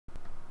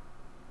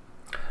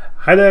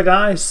Hi there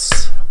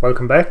guys,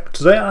 welcome back.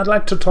 Today I'd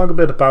like to talk a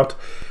bit about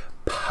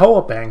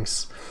power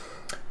banks.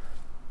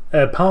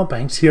 Power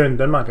banks here in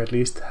Denmark at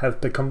least have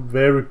become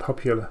very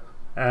popular,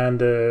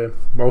 and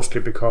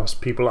mostly because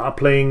people are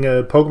playing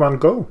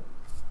Pokemon Go.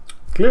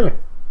 Clearly,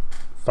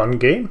 fun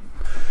game.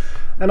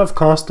 And of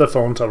course the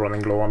phones are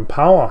running low on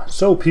power,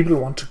 so people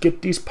want to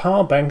get these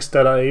power banks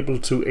that are able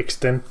to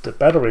extend the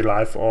battery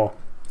life or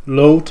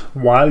load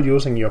while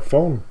using your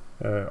phone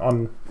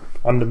on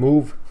the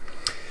move.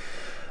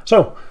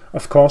 So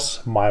of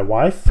course my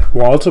wife,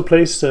 who also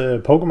plays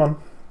Pokemon,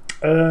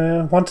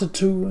 wanted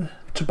to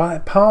buy a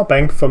power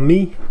bank for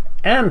me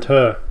and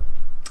her.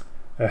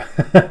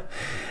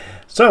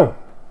 So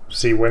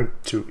she went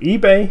to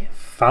eBay,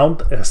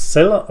 found a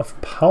seller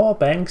of power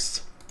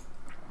banks,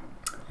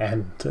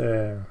 and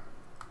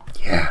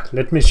yeah,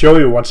 let me show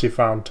you what she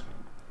found.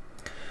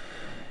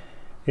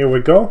 Here we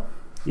go,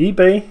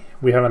 eBay.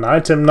 We have an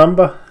item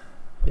number.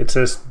 It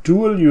says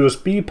dual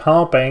USB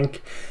power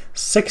bank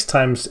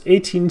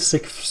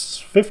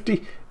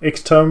 6x18650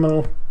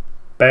 external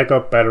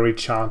backup battery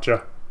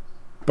charger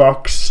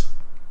box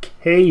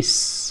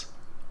case.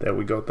 There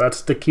we go,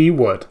 that's the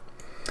keyword.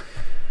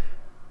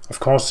 Of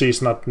course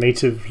she's not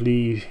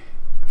natively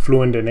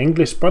fluent in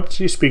English, but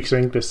she speaks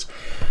English.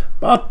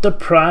 But the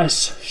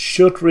price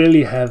should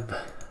really have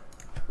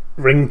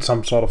ringed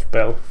some sort of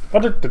bell,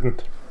 but it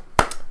didn't.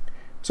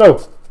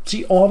 So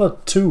she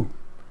ordered two.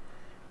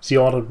 She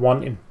ordered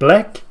one in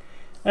black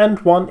and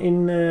one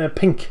in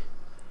pink.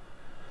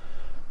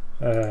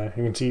 You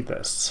can see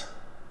there's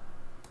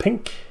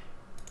pink.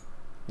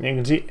 You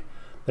can see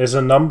there's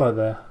a number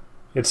there.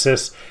 It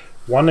says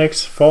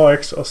 1x,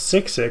 4x or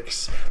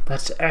 6x.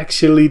 That's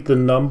actually the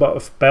number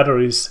of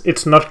batteries.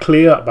 It's not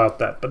clear about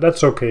that, but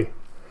that's okay.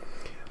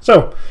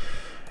 So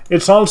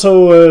it's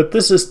also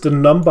this is the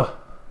number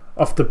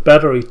of the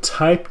battery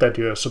type that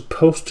you're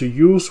supposed to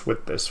use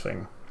with this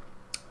thing.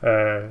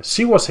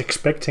 She was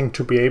expecting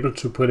to be able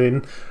to put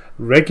in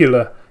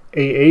regular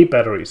AA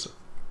batteries.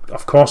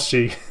 Of course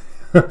she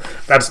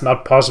that's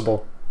not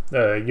possible.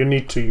 You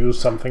need to use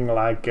something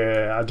like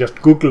I just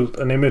googled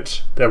an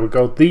image. There we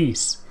go.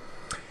 These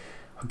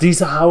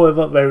are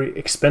however very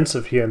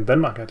expensive here in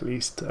Denmark, at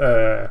least.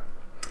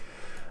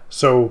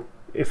 So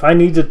if I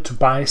needed to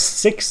buy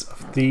 6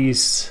 of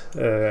these,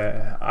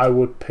 I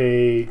would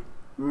pay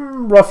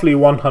roughly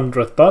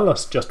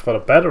 $100 just for the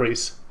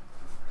batteries.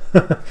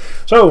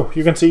 So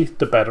you can see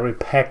the battery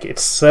pack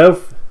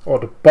itself, or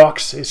the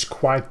box, is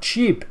quite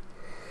cheap.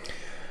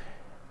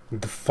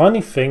 The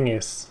funny thing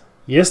is,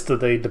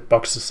 yesterday the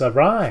boxes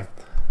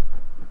arrived,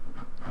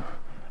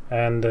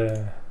 and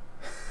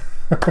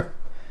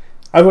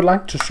I would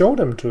like to show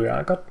them to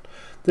you.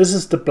 This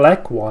is the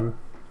black one,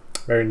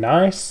 very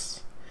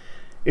nice.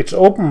 It's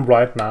open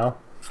right now.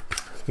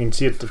 You can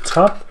see at the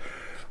top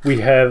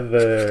we have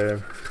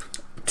 2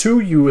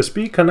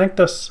 USB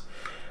connectors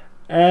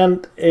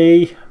and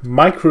a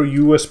micro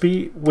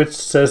USB which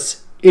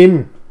says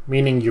in,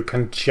 meaning you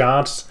can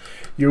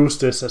use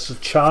this as a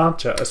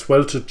charger as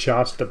well to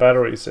charge the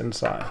batteries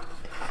inside.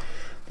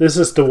 This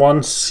is the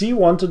one she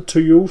wanted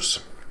to use.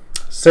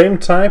 Same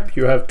type,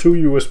 you have 2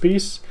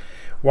 USBs.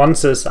 One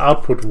says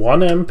output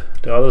 1 amp,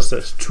 the other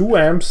says 2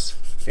 amps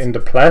in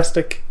the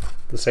plastic,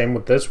 the same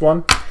with this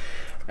one.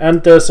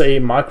 And there's a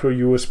micro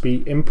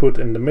USB input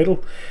in the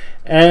middle.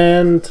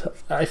 And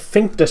I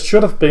think there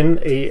should have been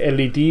a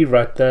LED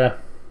right there.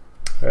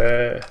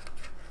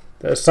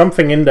 There's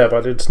something in there,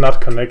 but it's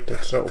not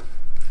connected, so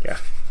yeah.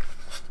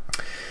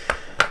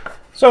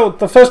 So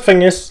the first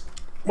thing is,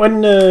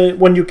 when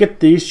you get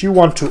these, you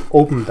want to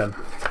open them.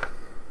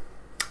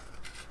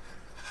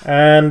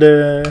 And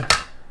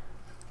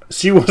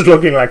she was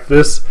looking like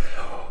this.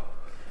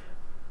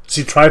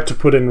 She tried to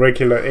put in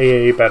regular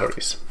AA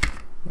batteries.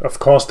 Of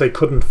course they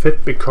couldn't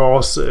fit,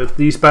 because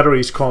these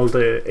batteries called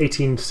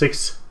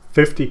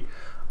 18650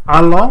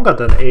 are longer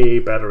than AA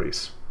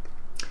batteries.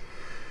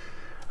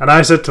 And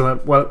I said to her,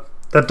 well,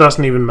 that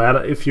doesn't even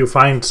matter if you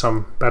find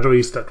some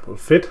batteries that will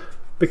fit,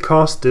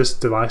 because this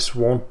device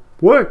won't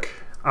work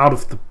out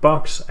of the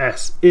box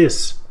as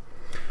is.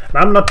 And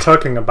I'm not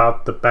talking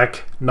about the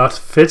back not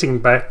fitting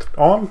back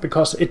on,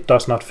 because it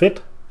does not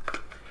fit.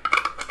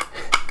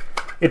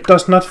 It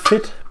does not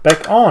fit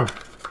back on.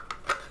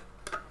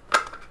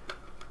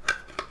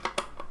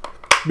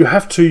 You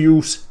have to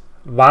use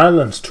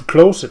violence to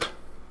close it,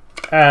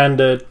 and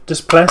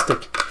this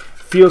plastic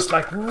feels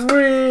like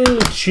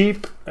really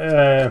cheap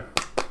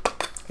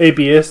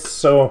ABS,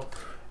 so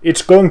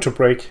it's going to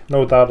break,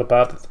 no doubt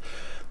about it.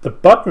 The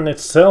button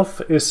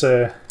itself is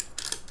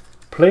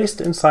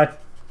placed inside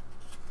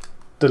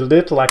the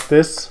lid like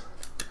this,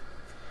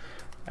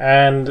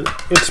 and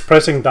it's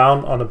pressing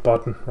down on a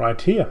button right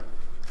here.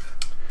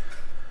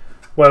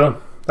 Well,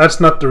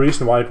 that's not the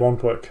reason why it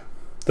won't work.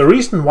 The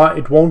reason why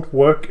it won't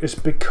work is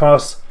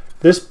because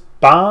this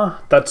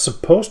bar that's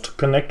supposed to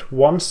connect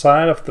one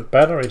side of the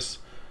batteries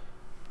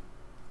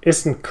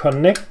isn't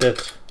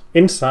connected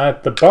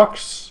inside the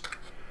box.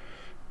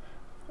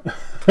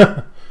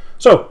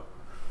 So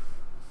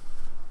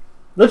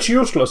that's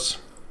useless.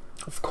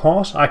 Of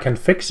course I can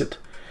fix it.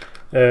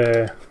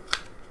 I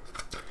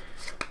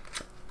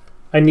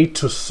need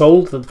to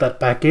solder that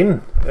back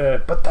in,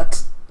 but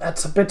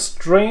that's a bit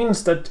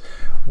strange that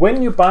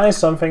when you buy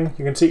something,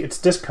 you can see it's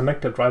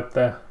disconnected right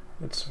there.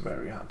 It's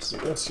very hard to see.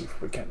 Let's see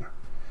if we can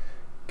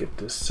get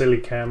this silly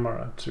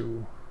camera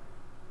to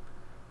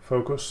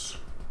focus.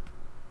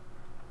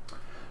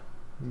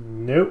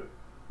 Nope.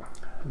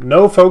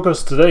 No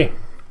focus today.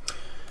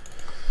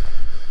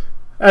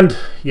 And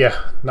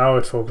yeah, now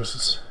it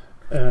focuses.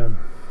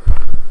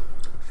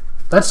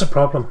 That's a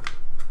problem.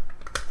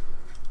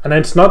 And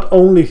it's not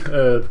only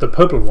the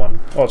purple one,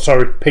 or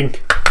sorry,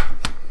 pink.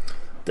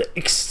 The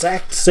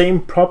exact same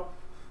problem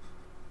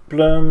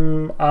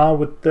are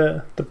with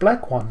the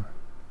black one.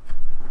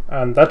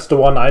 And that's the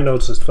one I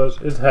noticed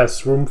first. It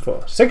has room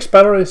for 6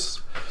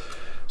 batteries.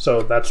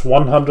 So that's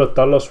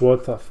 $100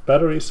 worth of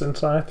batteries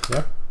inside.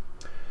 Yeah.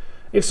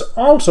 It's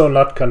also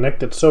not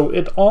connected, so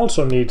it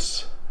also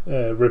needs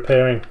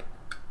repairing.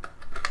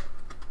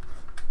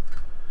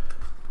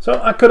 So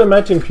I could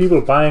imagine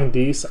people buying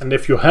these, and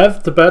if you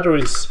have the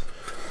batteries,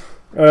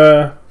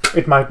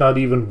 it might not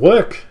even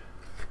work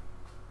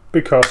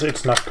because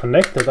it's not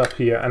connected up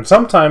here. And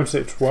sometimes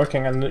it's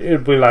working and it'll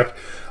be like,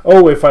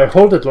 oh, if I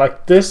hold it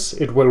like this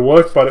it will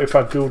work, but if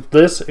I do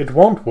this it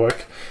won't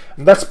work.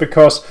 And that's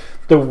because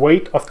the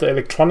weight of the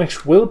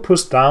electronics will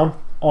push down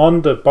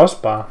on the bus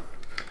bar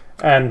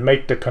and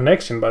make the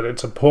connection, but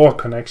it's a poor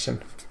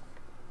connection.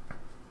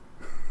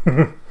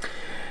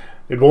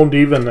 It won't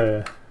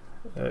even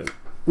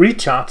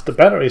recharge the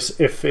batteries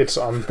if it's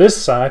on this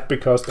side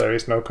because there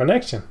is no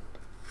connection.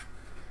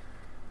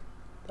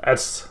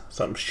 That's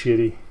some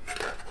shitty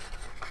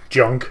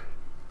junk.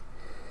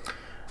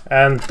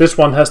 And this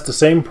one has the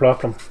same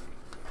problem.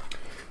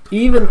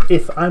 Even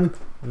if I'm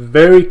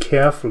very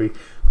carefully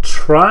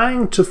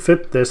trying to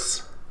fit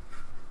this,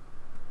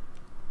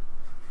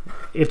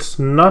 it's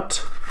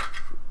not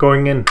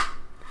going in.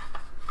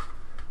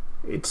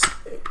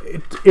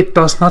 It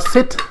does not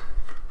fit.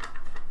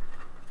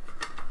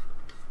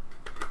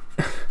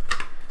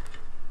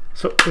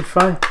 So if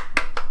I...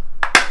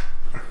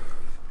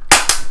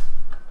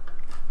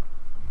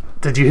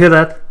 Did you hear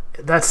that?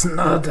 That's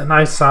not a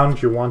nice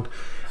sound you want.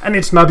 And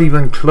it's not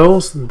even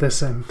closed in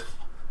this end.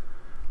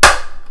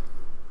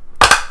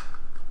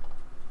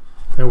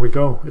 There we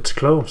go, it's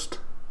closed.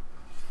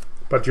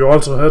 But you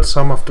also heard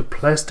some of the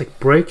plastic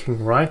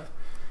breaking, right?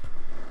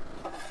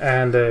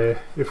 And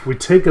if we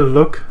take a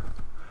look,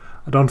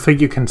 I don't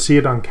think you can see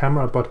it on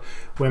camera, but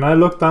when I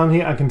look down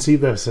here I can see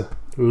there's a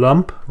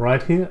lump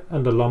right here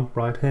and a lump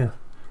right here.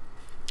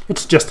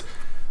 It's just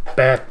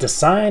bad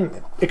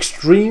design,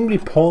 extremely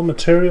poor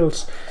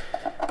materials,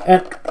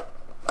 and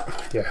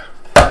yeah,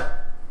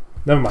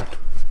 never mind.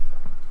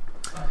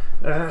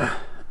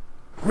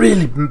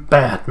 Really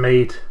bad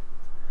made.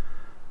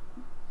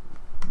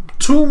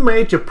 Two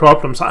major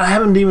problems. I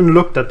haven't even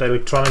looked at the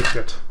electronics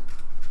yet.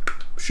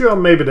 Sure,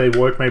 maybe they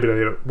work, maybe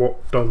they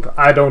don't.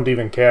 I don't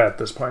even care at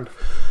this point.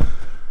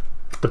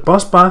 The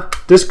bus bar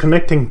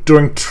disconnecting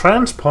during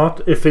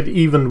transport, if it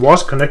even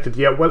was connected.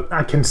 Yeah, well,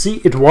 I can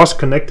see it was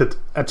connected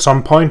at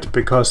some point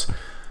because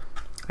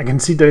I can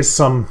see there's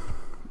some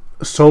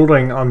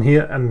soldering on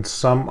here and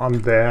some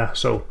on there.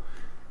 So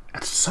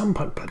at some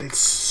point, but it's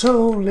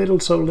so little,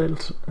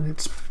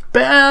 it's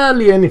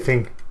barely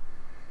anything.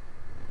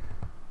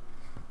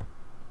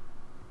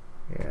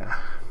 Yeah,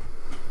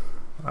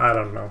 I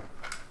don't know.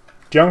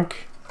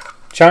 Junk,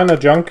 China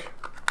junk,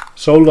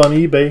 sold on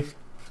eBay.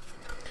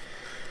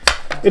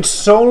 It's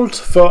sold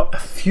for a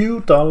few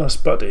dollars,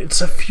 but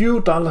it's a few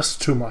dollars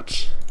too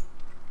much.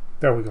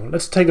 There we go.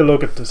 Let's take a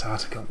look at this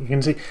article. You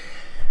can see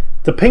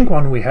the pink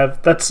one we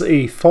have, that's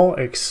a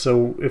 4X.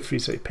 So if we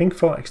say pink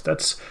 4X,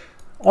 that's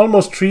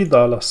almost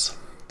 $3.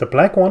 The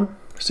black one,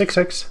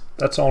 6X,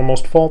 that's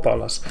almost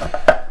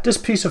 $4. This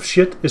piece of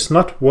shit is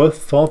not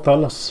worth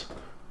 $4.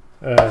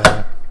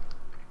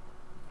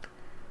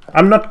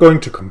 I'm not going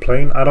to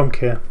complain. I don't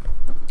care.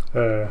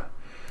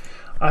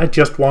 I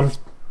just want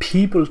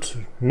people to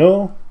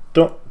know,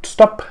 don't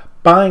stop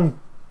buying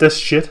this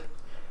shit,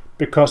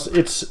 because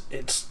it's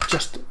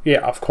just, yeah,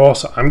 of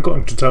course I'm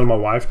going to tell my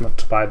wife not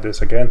to buy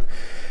this again.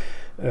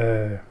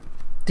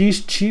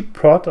 These cheap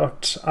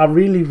products are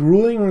really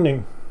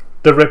ruining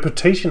the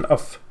reputation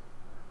of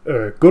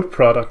good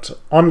products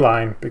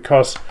online,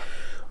 because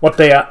what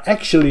they are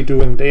actually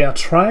doing, they are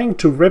trying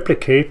to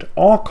replicate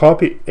or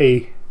copy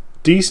a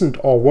decent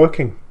or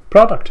working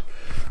product.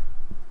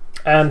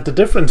 And the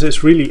difference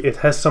is really it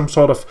has some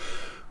sort of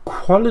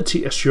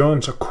quality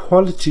assurance or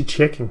quality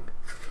checking.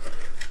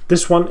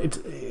 This one,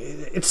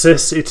 it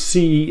says it's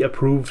CE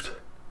approved.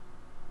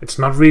 It's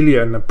not really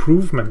an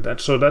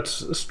improvement, so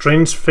that's a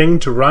strange thing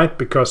to write,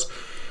 because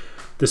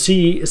the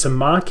CE is a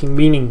marking,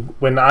 meaning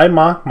when I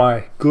mark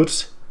my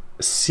goods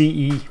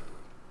CE,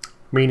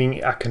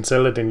 meaning I can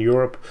sell it in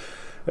Europe,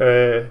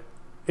 it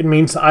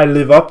means I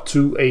live up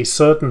to a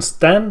certain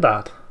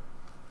standard.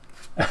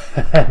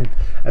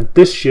 And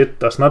this shit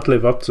does not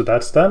live up to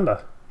that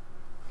standard.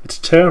 It's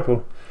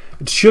terrible.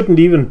 It shouldn't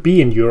even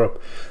be in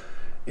Europe.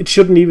 It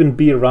shouldn't even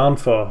be around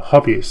for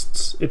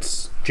hobbyists.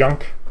 It's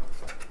junk.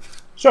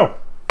 So,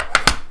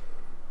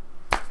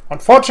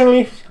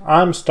 unfortunately,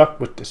 I'm stuck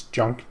with this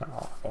junk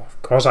now.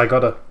 Of course, I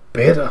got a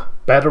better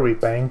battery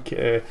bank,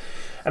 and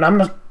I'm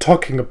not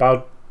talking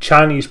about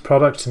Chinese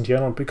products in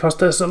general, because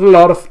there's a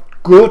lot of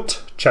good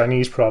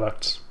Chinese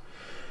products.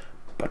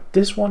 But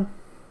this one,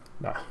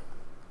 no.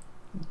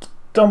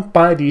 Don't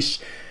buy these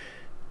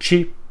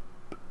cheap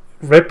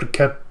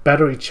replica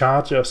battery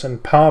chargers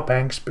and power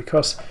banks,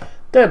 because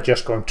they're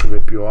just going to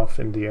rip you off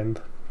in the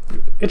end.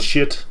 It's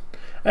shit.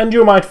 And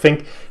you might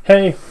think,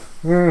 hey,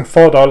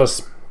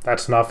 $4,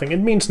 that's nothing.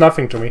 It means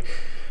nothing to me.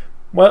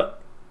 Well,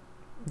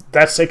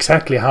 that's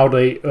exactly how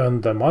they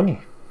earn their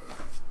money.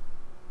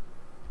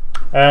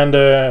 And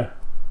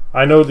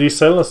I know these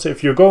sellers,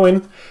 if you go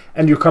in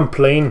and you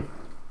complain,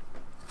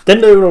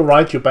 then they will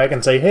write you back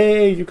and say,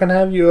 hey, you can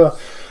have your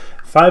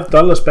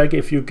 $5 back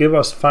if you give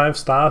us 5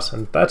 stars.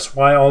 And that's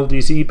why all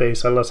these eBay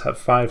sellers have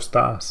 5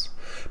 stars,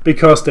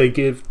 because they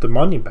give the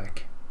money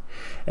back.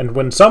 And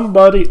when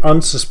somebody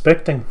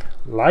unsuspecting,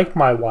 like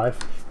my wife,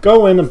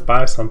 go in and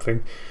buy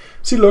something,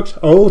 she looks,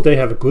 oh, they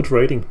have a good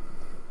rating.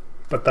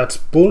 But that's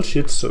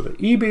bullshit. So the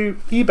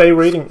eBay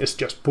rating is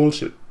just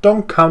bullshit.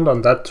 Don't count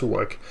on that to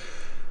work.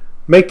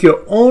 Make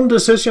your own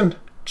decision.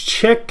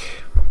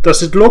 Check,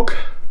 does it look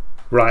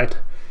right?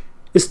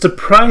 Is the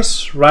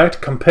price right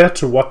compared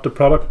to what the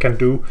product can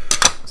do?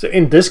 So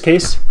in this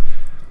case,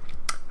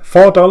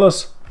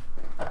 $4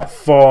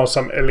 for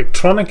some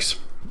electronics.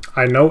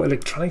 I know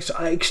electronics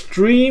are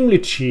extremely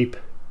cheap,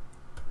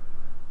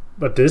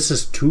 but this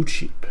is too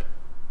cheap.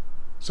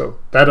 So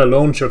that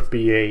alone should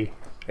be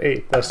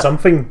hey, there's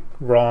something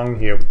wrong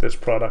here with this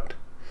product.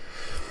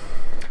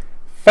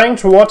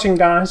 Thanks for watching,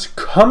 guys.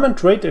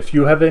 Comment, rate if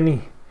you have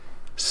any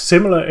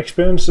similar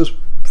experiences.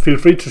 Feel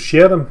free to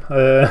share them.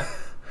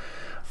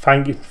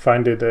 Find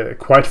it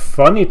quite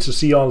funny to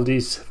see all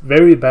these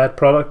very bad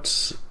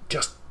products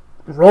just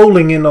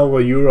rolling in over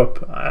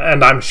Europe,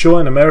 and I'm sure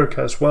in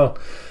America as well.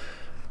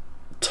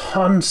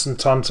 Tons and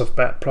tons of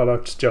bad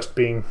products just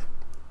being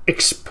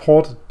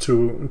exported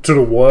to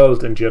the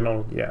world in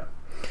general. Yeah.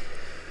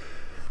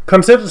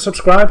 Consider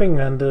subscribing,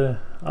 and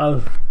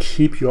I'll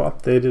keep you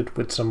updated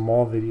with some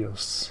more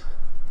videos.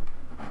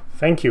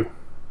 Thank you.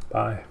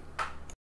 Bye.